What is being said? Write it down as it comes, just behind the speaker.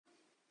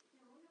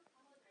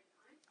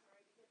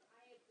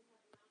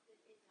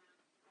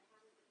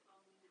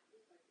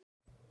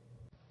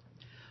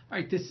All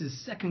right, this is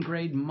second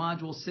grade,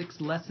 Module 6,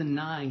 Lesson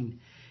 9.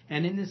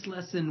 And in this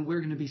lesson, we're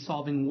going to be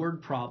solving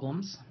word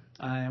problems.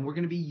 And we're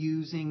going to be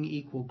using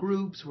equal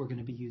groups. We're going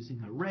to be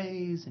using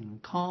arrays and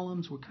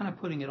columns. We're kind of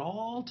putting it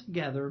all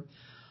together,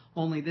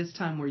 only this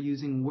time we're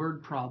using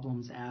word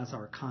problems as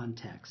our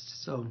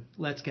context. So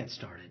let's get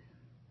started.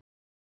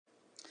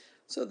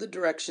 So the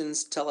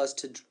directions tell us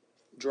to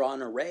draw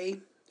an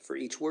array for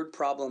each word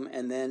problem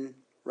and then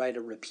write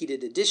a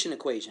repeated addition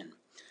equation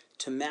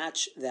to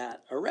match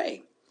that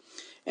array.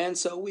 And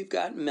so we've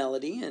got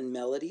Melody, and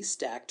Melody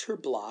stacked her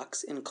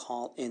blocks in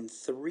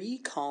 3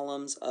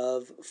 columns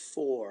of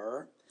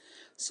 4.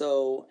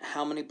 So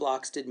how many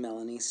blocks did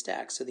Melanie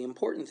stack? So the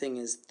important thing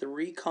is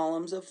 3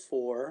 columns of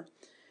 4,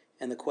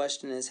 and the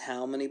question is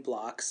how many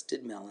blocks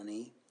did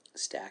Melanie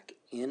stack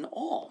in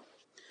all?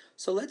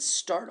 So let's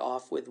start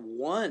off with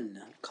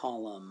 1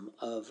 column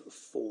of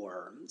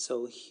 4.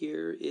 So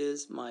here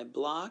is my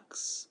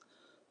blocks,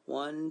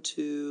 1,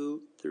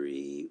 2,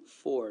 3,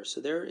 4.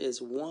 So there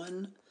is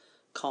 1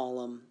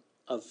 column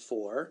of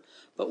 4,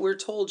 but we're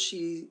told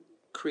she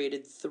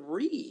created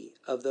 3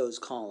 of those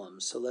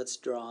columns. So let's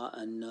draw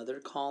another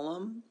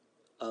column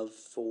of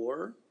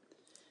 4,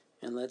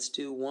 and let's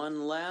do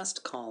one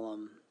last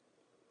column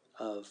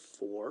of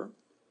 4.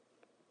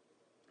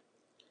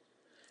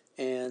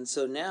 And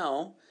so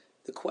now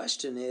the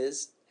question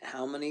is,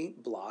 how many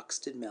blocks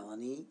did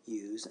Melanie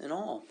use in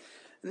all?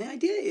 And the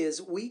idea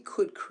is we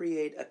could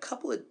create a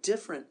couple of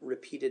different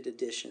repeated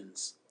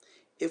additions.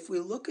 If we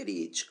look at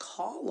each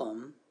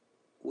column,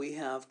 we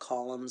have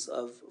columns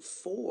of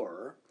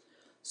 4,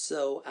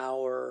 so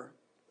our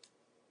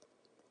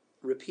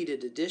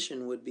repeated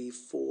addition would be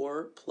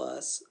 4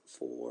 plus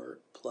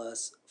 4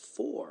 plus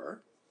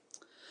 4.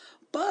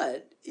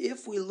 But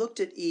if we looked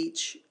at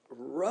each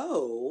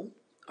row,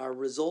 our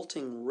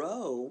resulting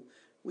row,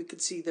 we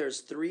could see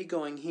there's 3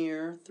 going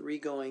here, 3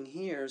 going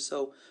here,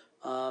 so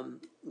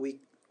we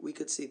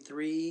could see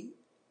 3,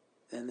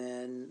 and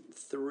then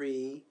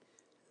 3,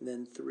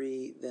 then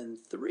 3, then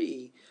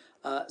 3.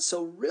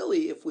 So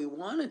really, if we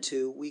wanted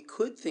to, we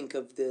could think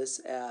of this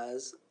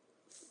as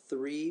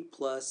 3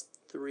 plus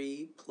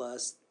 3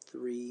 plus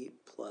 3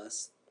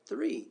 plus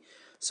 3.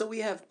 So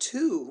we have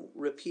 2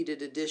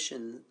 repeated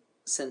addition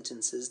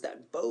sentences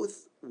that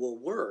both will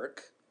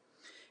work.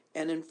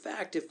 And in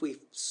fact, if we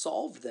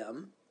solve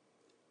them,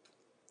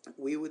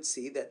 we would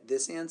see that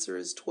this answer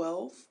is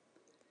 12,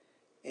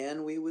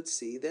 and we would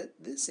see that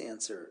this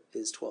answer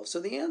is 12. So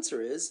the answer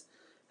is,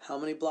 how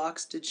many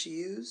blocks did she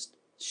use?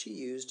 She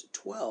used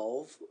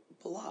 12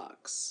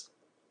 blocks.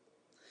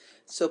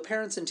 So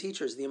parents and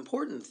teachers, the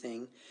important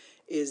thing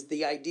is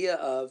the idea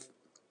of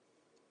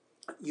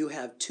you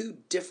have 2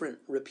 different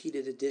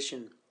repeated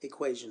addition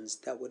equations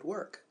that would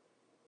work.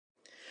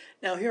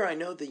 Now here I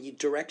know the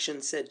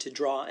direction said to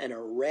draw an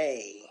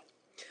array,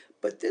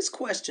 but this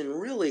question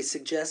really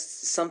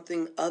suggests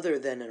something other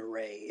than an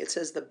array. It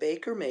says the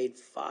baker made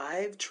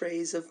 5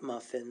 trays of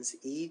muffins.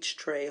 Each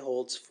tray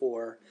holds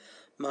 4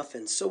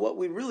 muffins. So what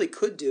we really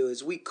could do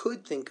is we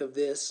could think of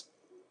this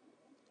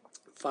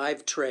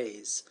 5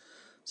 trays.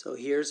 So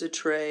here's a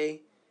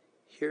tray,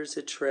 here's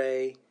a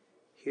tray,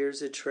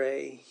 here's a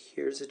tray,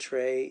 here's a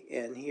tray,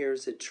 and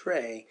here's a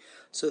tray.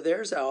 So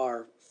there's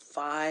our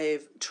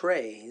 5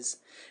 trays.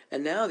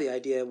 And now the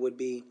idea would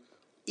be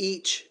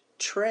each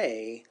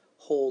tray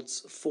holds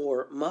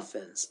 4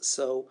 muffins.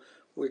 So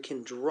we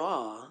can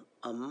draw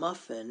a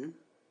muffin.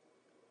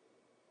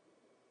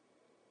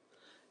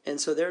 And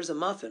so there's a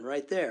muffin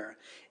right there.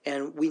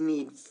 And we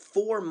need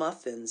 4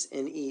 muffins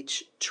in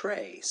each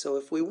tray. So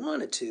if we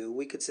wanted to,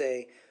 we could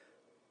say,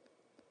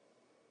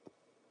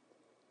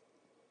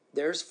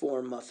 there's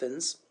 4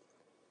 muffins.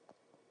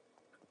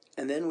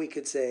 And then we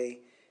could say,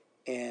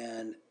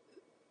 and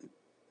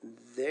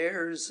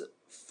there's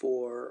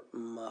 4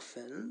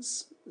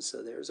 muffins.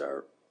 So there's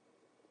our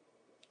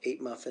 8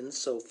 muffins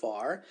so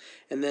far.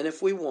 And then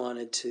if we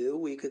wanted to,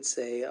 we could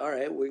say, all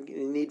right, we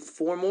need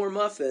 4 more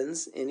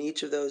muffins in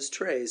each of those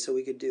trays. So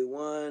we could do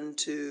 1,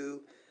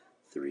 2,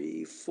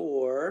 3,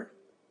 4.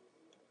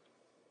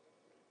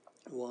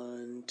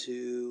 1,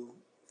 2,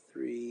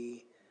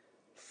 3,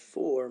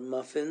 4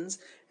 muffins.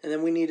 And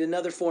then we need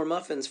another 4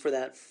 muffins for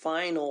that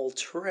final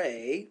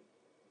tray.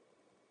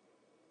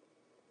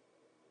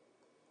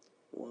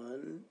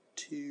 1,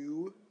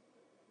 2,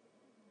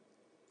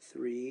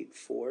 3,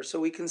 4.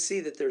 So we can see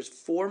that there's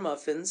 4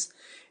 muffins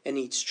in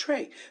each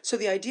tray. So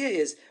the idea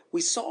is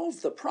we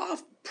solved the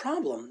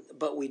problem,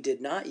 but we did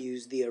not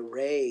use the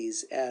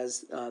arrays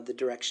as the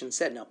direction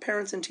said. Now,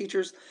 parents and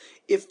teachers,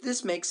 if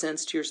this makes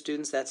sense to your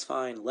students, that's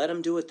fine. Let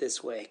them do it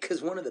this way,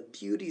 because one of the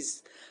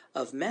beauties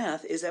of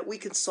math is that we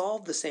can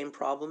solve the same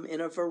problem in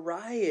a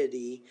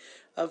variety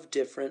of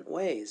different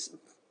ways.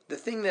 The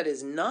thing that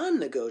is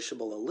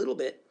non-negotiable a little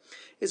bit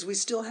is we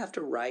still have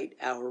to write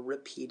our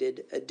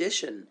repeated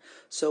addition.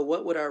 So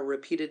what would our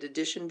repeated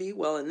addition be?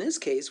 Well, in this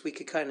case, we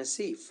could kind of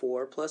see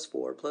 4 plus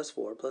 4 plus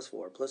 4 plus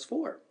 4 plus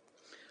 4.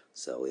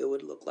 So it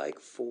would look like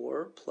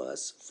 4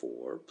 plus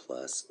 4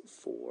 plus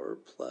 4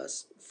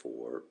 plus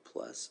 4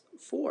 plus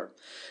 4.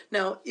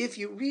 Now, if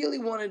you really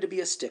wanted to be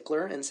a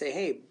stickler and say,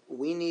 hey,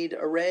 we need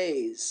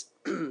arrays,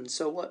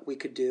 so what we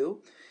could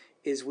do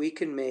is we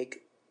can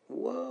make,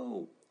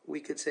 we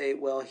could say,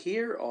 well,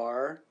 here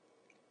are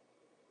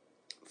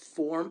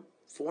four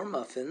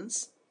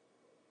muffins,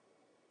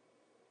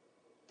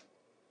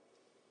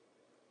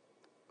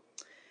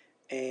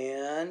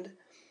 and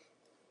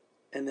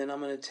then I'm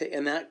going to take,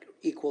 and that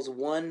equals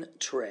 1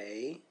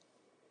 tray,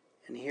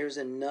 and here's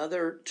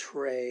another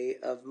tray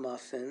of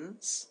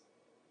muffins,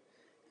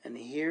 and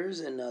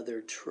here's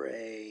another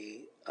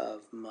tray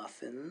of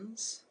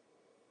muffins,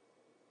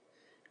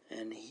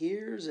 and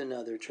here's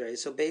another tray.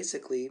 So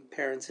basically,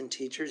 parents and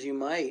teachers, you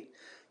might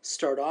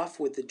start off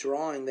with the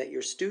drawing that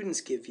your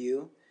students give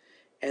you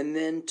and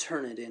then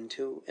turn it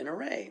into an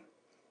array.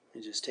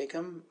 You just take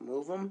them,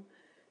 move them,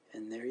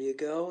 and there you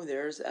go.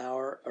 There's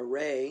our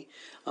array,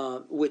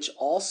 which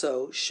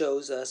also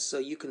shows us, so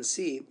you can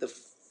see the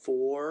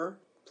 4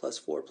 plus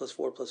 4 plus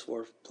 4 plus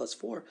 4 plus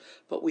 4.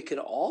 But we could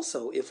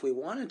also, if we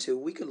wanted to,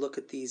 we could look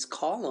at these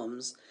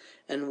columns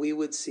and we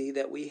would see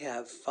that we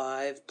have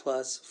 5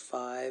 plus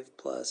 5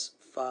 plus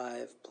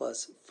 5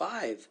 plus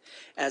 5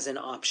 as an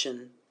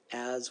option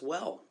as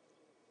well.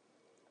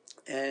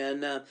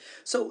 And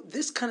so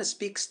this kind of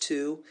speaks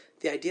to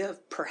the idea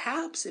of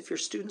perhaps if your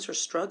students are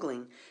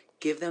struggling,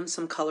 give them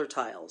some color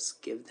tiles,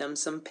 give them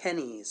some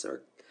pennies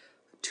or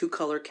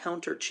 2-color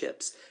counter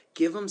chips,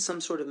 give them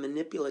some sort of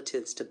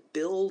manipulatives to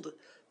build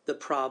the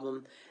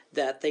problem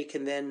that they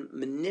can then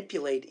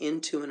manipulate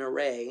into an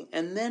array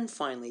and then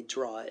finally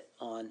draw it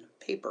on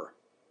paper.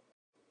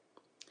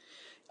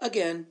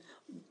 Again,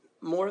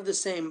 more of the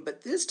same,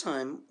 but this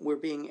time we're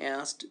being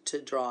asked to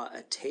draw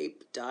a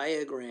tape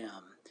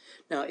diagram.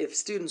 Now, if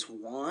students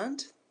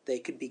want, they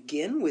could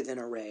begin with an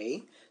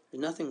array.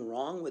 There's nothing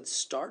wrong with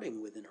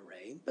starting with an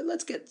array, but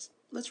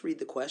let's read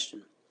the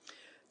question.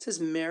 It says,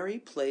 Mary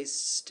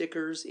placed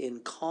stickers in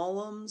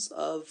columns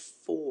of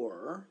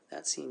 4.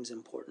 That seems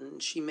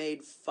important. She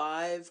made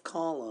 5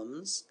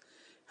 columns.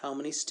 How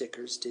many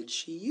stickers did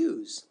she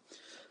use?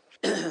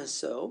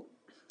 So,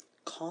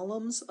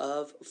 columns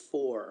of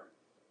 4.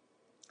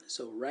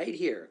 So right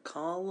here,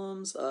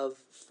 columns of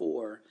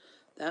 4.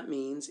 That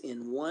means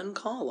in one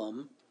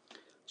column,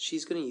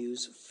 she's going to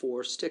use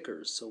 4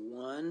 stickers. So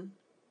 1,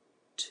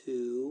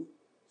 2,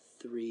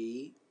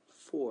 3,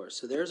 4.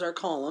 So there's our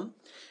column.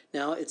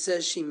 Now it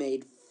says she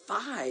made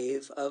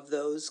 5 of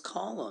those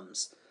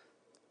columns.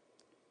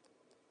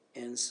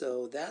 And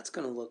so that's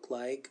going to look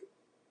like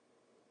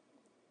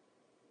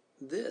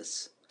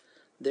this.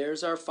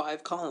 There's our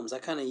 5 columns. I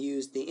kind of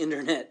used the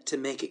internet to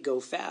make it go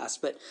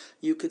fast, but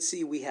you could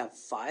see we have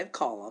 5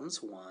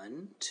 columns.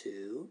 1,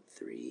 2,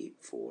 3,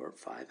 4,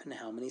 5. And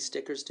how many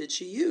stickers did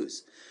she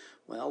use?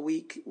 Well,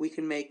 we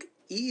can make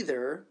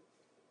either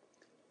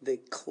the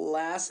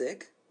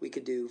classic, we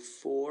could do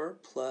 4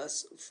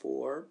 plus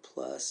 4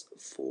 plus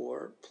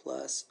 4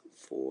 plus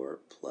 4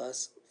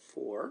 plus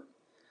 4.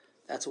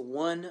 That's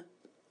one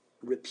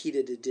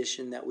repeated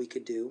addition that we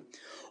could do.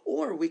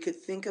 Or we could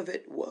think of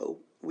it,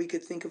 we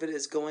could think of it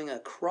as going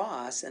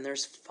across, and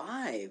there's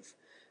 5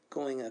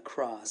 going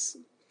across.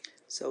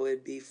 So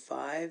it'd be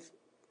 5,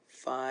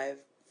 5,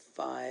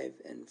 5,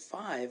 and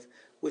 5,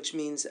 which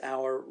means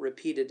our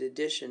repeated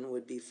addition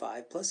would be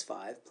 5 plus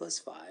 5 plus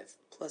 5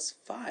 plus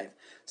 5.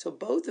 So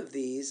both of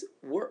these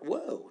work.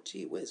 Whoa,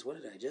 gee whiz,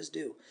 what did I just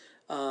do?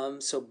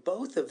 So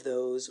both of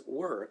those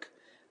work,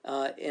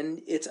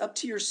 and it's up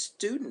to your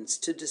students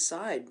to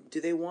decide, do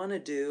they want to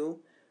do,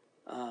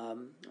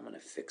 I'm going to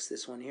fix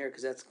this one here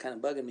because that's kind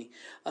of bugging me.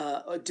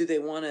 Do they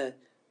want to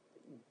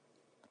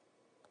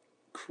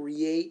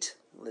create,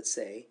 let's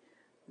say,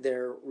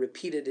 their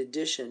repeated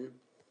addition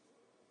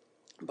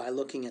by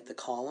looking at the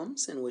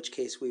columns, in which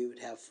case we would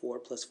have 4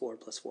 plus 4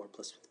 plus 4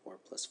 plus 4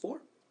 plus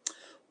 4?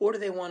 Or do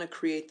they want to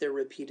create their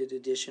repeated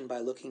addition by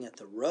looking at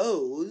the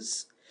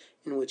rows,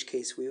 in which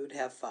case we would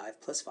have 5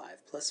 plus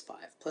 5 plus 5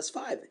 plus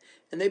 5?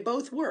 And they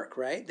both work,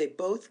 right? They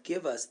both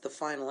give us the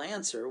final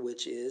answer,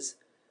 which is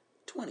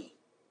 20.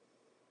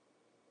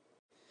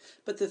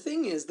 But the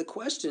thing is, the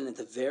question at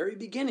the very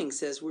beginning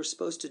says we're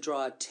supposed to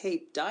draw a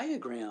tape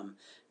diagram,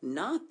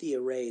 not the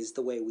arrays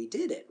the way we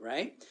did it,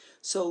 right?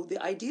 So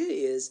the idea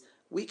is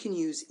we can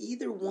use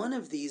either one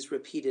of these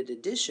repeated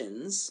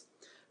additions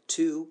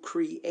to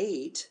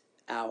create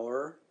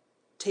our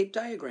tape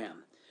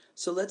diagram.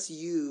 So let's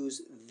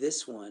use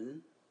this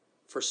one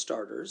for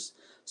starters.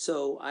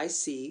 So I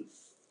see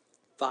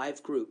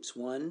 5 groups,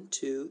 1,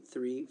 2,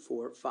 3,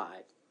 4,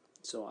 5.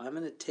 So I'm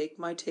going to take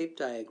my tape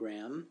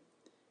diagram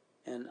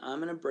and I'm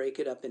going to break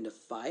it up into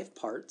 5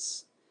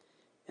 parts,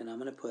 and I'm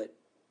going to put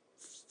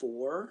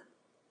 4,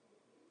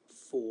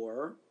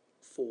 4,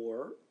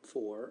 4,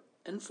 4,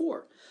 and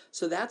 4.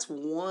 So that's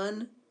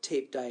one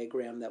tape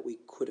diagram that we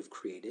could have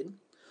created.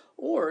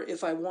 Or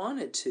if I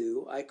wanted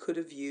to, I could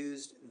have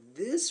used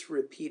this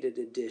repeated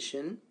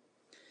addition,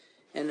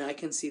 and I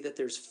can see that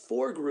there's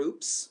 4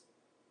 groups.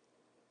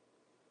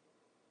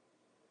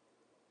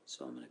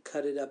 So I'm going to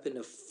cut it up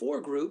into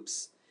 4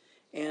 groups,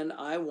 and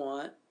I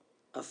want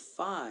a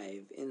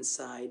 5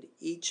 inside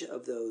each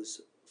of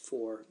those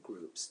 4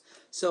 groups.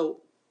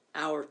 So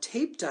our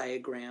tape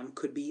diagram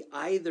could be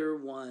either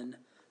one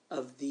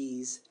of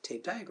these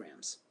tape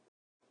diagrams.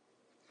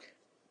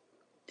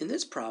 In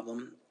this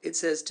problem, it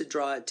says to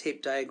draw a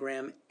tape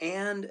diagram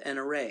and an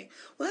array.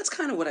 Well, that's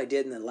kind of what I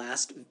did in the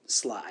last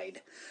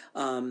slide.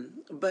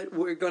 But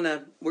we're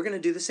gonna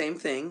do the same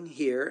thing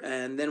here,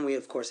 and then we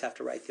of course have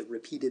to write the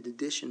repeated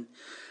addition.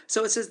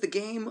 So it says the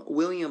game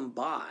William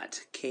bought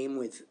came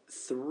with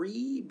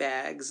 3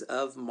 bags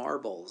of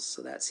marbles.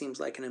 So that seems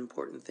like an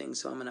important thing,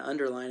 so I'm going to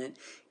underline it.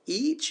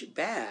 Each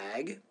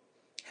bag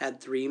had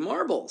 3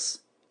 marbles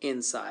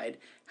inside.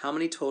 How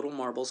many total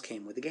marbles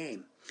came with the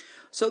game?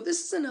 So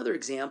this is another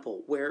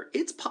example where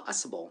it's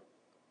possible,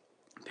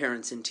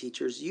 parents and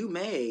teachers, you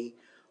may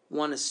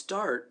want to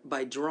start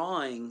by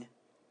drawing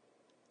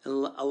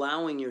and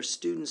allowing your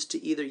students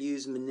to either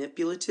use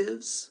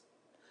manipulatives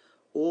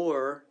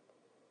or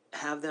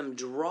have them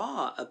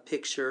draw a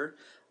picture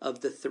of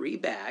the 3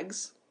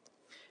 bags.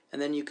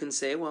 And then you can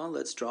say, well,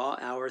 let's draw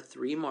our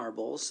 3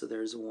 marbles. So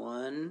there's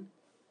 1,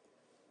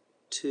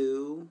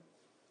 2,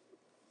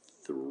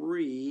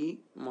 3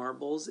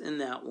 marbles in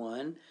that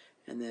one.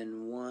 And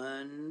then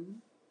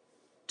 1,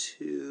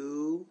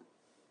 2,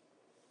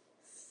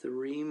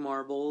 3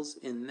 marbles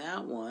in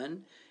that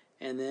one.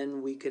 And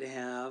then we could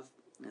have,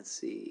 let's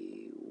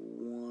see,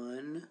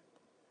 1,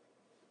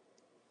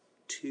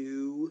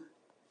 2,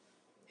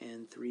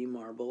 and 3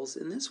 marbles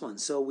in this one.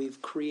 So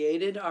we've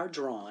created our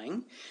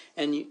drawing,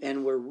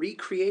 and we're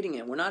recreating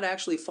it. We're not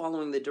actually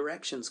following the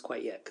directions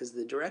quite yet, because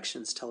the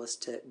directions tell us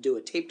to do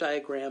a tape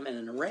diagram and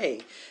an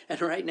array,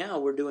 and right now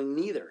we're doing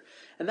neither.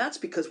 And that's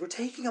because we're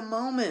taking a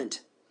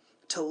moment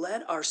to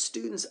let our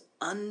students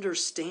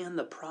understand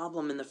the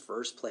problem in the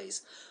first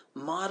place.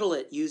 Model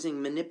it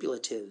using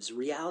manipulatives,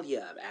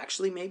 realia,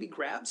 actually maybe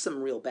grab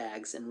some real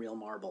bags and real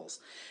marbles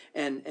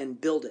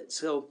and build it.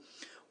 So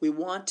we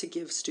want to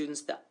give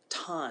students that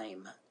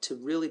time to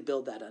really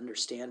build that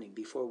understanding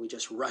before we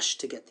just rush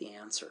to get the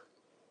answer.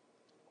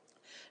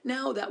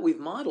 Now that we've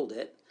modeled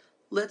it,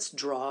 let's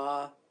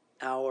draw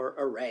our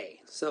array.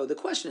 So the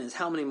question is,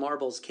 how many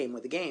marbles came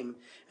with the game?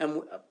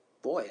 And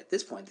boy, at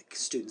this point, the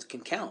students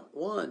can count.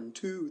 1,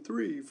 2,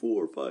 3,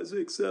 4, 5,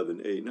 6,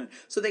 7, 8, 9.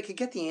 So they could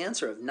get the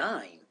answer of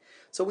 9.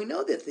 So we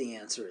know that the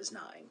answer is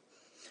 9.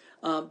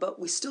 But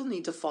we still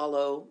need to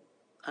follow,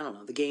 I don't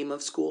know, the game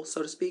of school,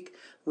 so to speak.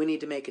 We need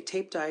to make a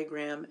tape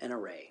diagram and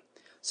array.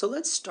 So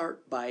let's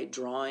start by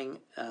drawing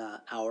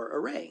our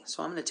array.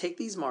 So I'm going to take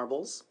these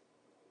marbles,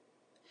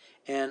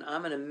 and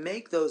I'm going to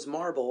make those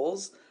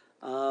marbles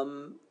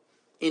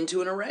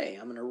into an array.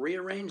 I'm going to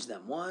rearrange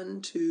them.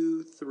 1,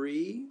 2,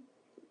 3.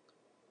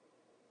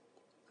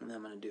 And then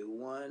I'm going to do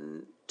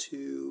 1,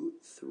 2,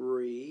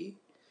 3.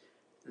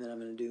 And then I'm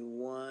going to do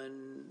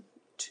 1,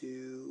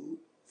 2,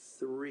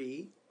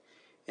 3.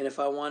 And if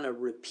I want a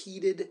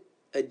repeated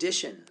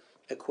addition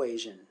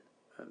equation,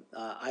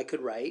 I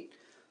could write,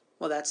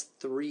 well, that's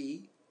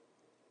 3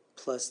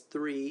 plus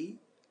 3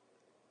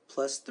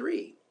 plus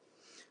 3.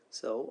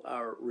 So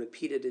our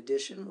repeated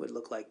addition would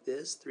look like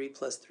this, 3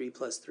 plus 3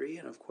 plus 3,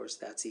 and of course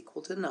that's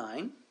equal to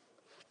 9.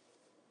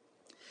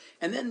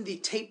 And then the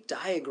tape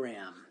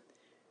diagram.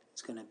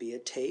 It's going to be a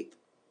tape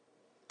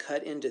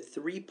cut into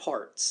 3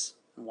 parts.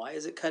 And why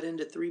is it cut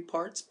into 3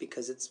 parts?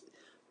 Because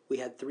we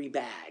had 3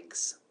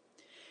 bags.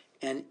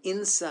 And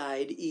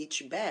inside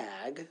each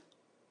bag,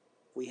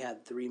 we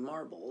had 3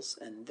 marbles,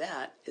 and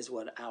that is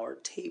what our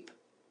tape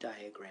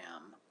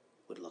diagram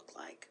would look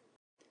like.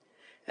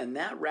 And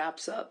that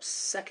wraps up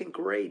 2nd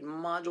grade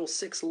Module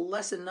 6,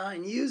 Lesson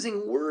 9,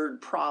 using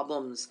word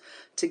problems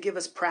to give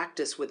us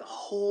practice with a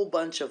whole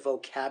bunch of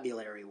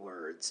vocabulary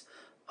words.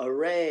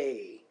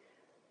 Array,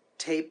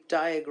 tape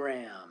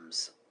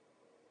diagrams,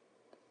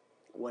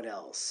 what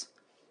else?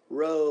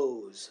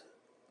 Rows,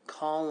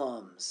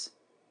 columns,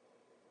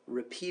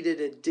 repeated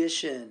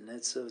addition.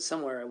 It's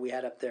somewhere we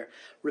had up there.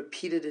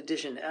 Repeated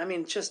addition. I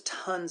mean, just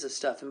tons of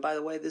stuff. And by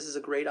the way, this is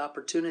a great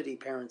opportunity,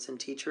 parents and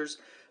teachers.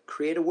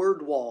 Create a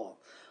word wall,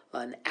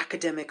 an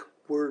academic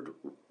word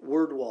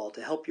wall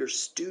to help your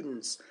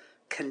students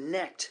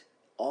connect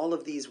all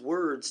of these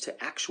words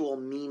to actual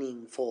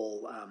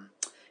meaningful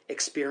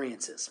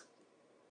experiences.